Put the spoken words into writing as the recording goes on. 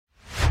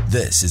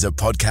This is a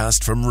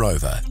podcast from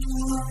Rover.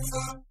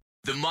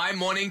 The My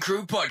Morning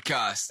Crew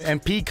podcast.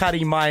 And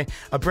Pikari Mai,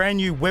 a brand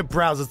new web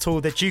browser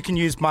tool that you can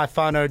use my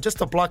whānau just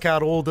to block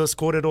out all this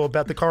kōrero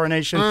about the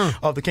coronation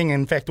of the king.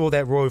 In fact, all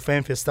that royal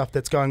fanfare stuff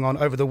that's going on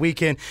over the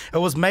weekend. It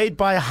was made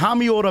by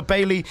Hamiora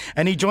Bailey,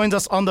 and he joins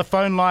us on the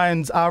phone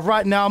lines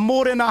right now.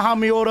 Mōrena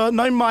Hamiora,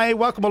 no mai,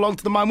 welcome along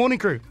to the My Morning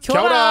Crew. Kia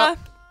ora.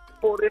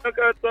 Mōrena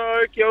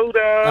koutou, kia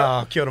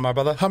ora. Kia ora, my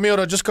brother.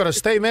 Hamiora, just got to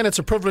stay, man. It's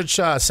a privilege,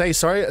 it's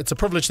a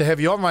privilege to have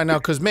you on right now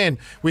because, man,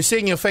 we're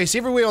seeing your face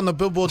everywhere on the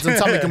billboards in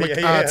Tamaki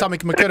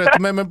Makura at the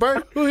moment,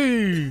 bro.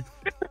 Ui.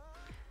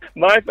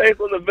 My face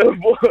on the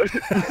billboard.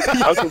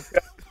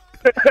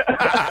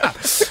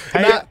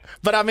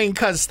 But I mean,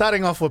 cuz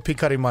starting off with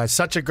Pikari Mai,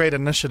 such a great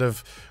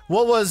initiative.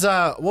 What was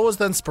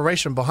the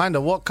inspiration behind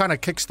it? What kind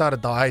of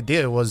kickstarted the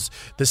idea? Was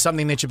this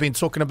something that you've been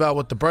talking about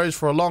with the bros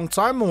for a long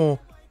time, or?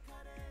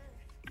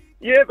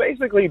 Yeah,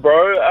 basically,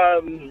 bro.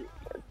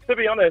 To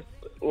be honest,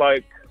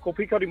 like, ko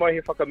Pikari Mai he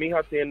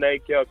whakamiha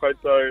tēnei kia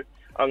koutou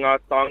a ngā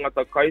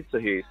tāngata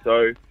kaitahi.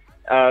 So,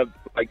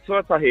 like,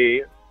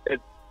 tuatahi,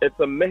 it's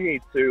a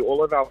mihi to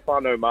all of our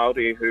whānau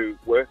Māori who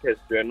work as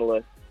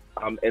journalists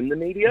in the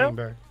media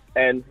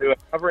and who are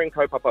covering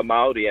kaupapa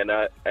Māori and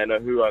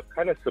who are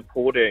kind of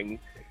supporting,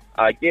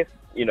 I guess,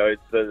 you know,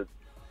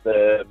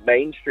 the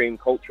mainstream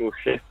cultural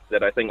shift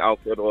that I think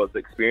Aotearoa is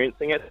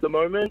experiencing at the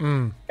moment.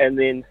 And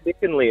then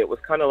secondly, it was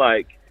kind of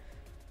like,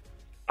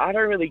 I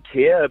don't really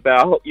care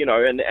about, you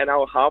know, and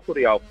our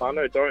hapori, our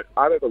whānau,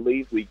 I don't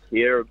believe we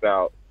care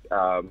about,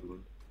 I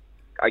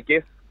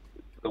guess,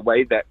 the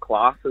way that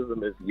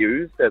classism is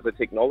used as a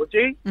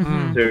technology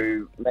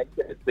to make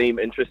it seem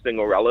interesting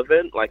or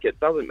relevant. Like, it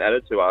doesn't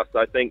matter to us.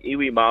 I think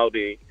iwi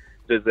Māori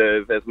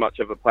deserve as much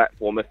of a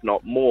platform, if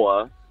not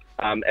more,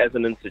 as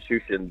an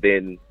institution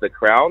than the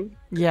Crown.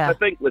 Yeah. I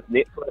think with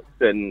Netflix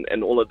and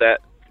all of that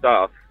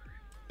stuff,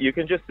 you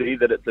can just see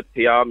that it's a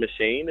PR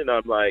machine, and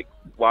I'm like,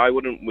 why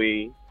wouldn't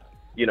we,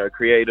 you know,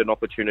 create an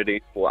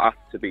opportunity for us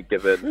to be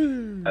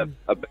given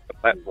a bigger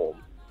platform?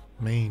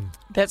 Mean.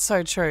 That's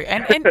so true.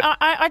 And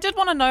I did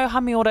want to know,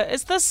 Hamiora,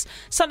 is this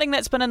something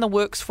that's been in the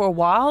works for a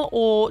while,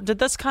 or did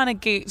this kind of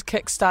get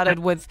kick-started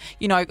with,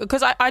 you know,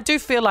 because I do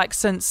feel like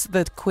since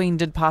the Queen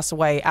did pass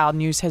away, our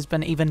news has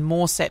been even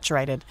more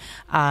saturated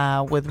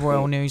with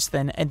royal news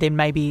than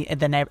maybe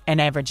than an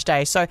average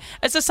day. So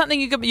is this something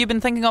you've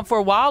been thinking of for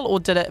a while, or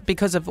did it,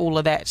 because of all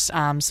of that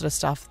sort of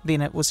stuff,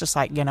 then it was just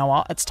like, you know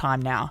what, it's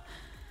time now?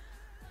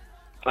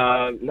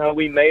 No,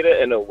 we made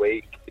it in a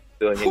week.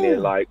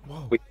 Like,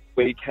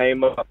 we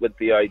came up with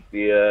the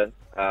idea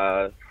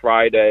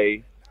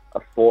Friday, a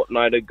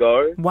fortnight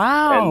ago.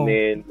 Wow. And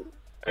then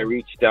I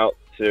reached out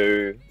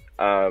to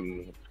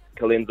Kalenzo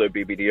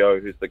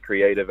BBDO, who's the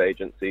creative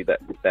agency that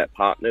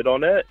partnered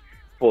on it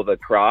for the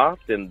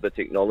craft and the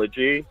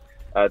technology.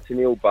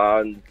 Tennille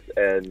Barnes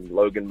and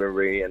Logan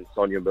Marie and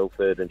Sonia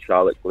Milford and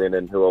Charlotte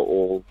Glennon, who are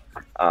all,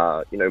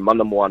 you know,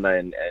 mana moana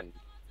and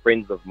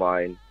friends of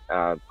mine,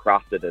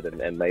 crafted it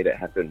and made it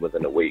happen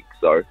within a week.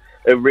 So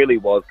it really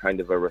was kind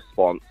of a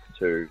response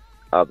to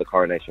the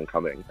coronation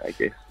coming, I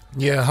guess.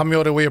 Yeah,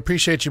 Hamiora, we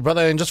appreciate you,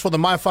 brother. And just for the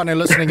My Whānau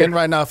listening in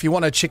right now, if you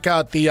want to check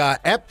out the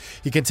app,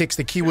 you can text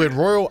the keyword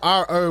Royal,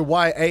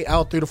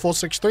 ROYAL, through to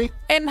 463.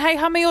 And hey,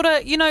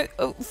 Hamiora, you know,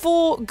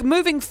 for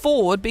moving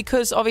forward,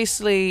 because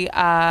obviously,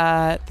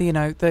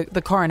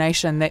 the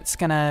coronation that's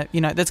gonna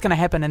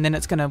happen, and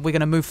then we're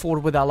gonna move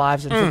forward with our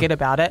lives and forget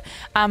about it.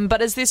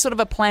 But is there sort of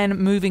a plan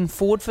moving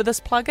forward for this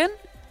plugin?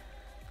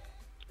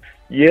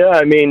 Yeah,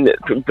 I mean,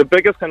 the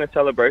biggest kind of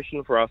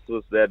celebration for us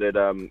was that it,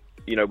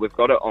 you know, we've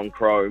got it on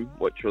Chrome,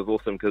 which was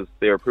awesome because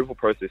their approval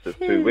process is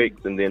 2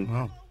 weeks. And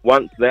then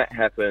once that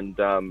happened,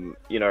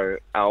 you know,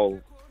 our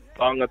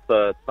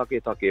tangata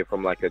take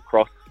from like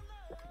across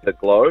the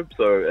globe,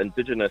 so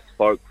Indigenous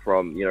folk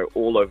from, you know,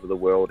 all over the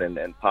world and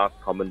past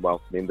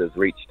Commonwealth members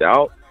reached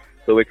out.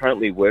 So we're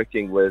currently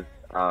working with,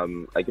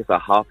 I guess, a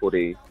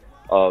hapori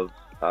of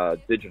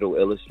digital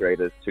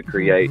illustrators to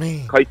create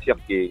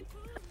kaitiaki,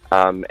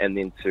 and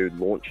then to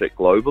launch it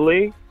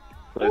globally.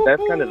 So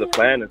that's kind of the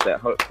plan, is that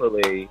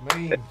hopefully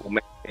it will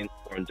make sense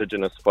for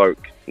Indigenous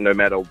folk, no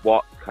matter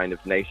what kind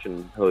of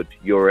nationhood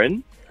you're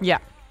in. Yeah.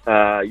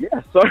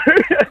 So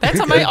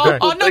that's amazing.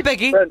 No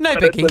biggie. No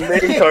biggie.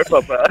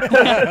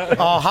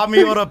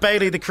 Hamiora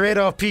Bailey, the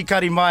creator of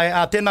Pikari Mai.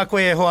 Tēnā koe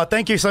e hoa.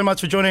 Thank you so much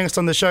for joining us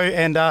on the show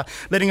and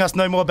letting us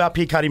know more about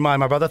Pikari Mai,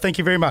 my brother. Thank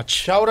you very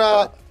much. Kia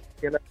ora.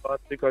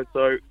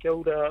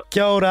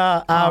 Kia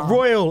ora.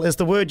 Royal is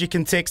the word you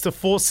can text to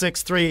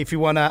 463 if you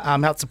want to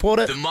help support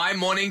it. The My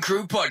Morning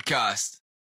Crew podcast.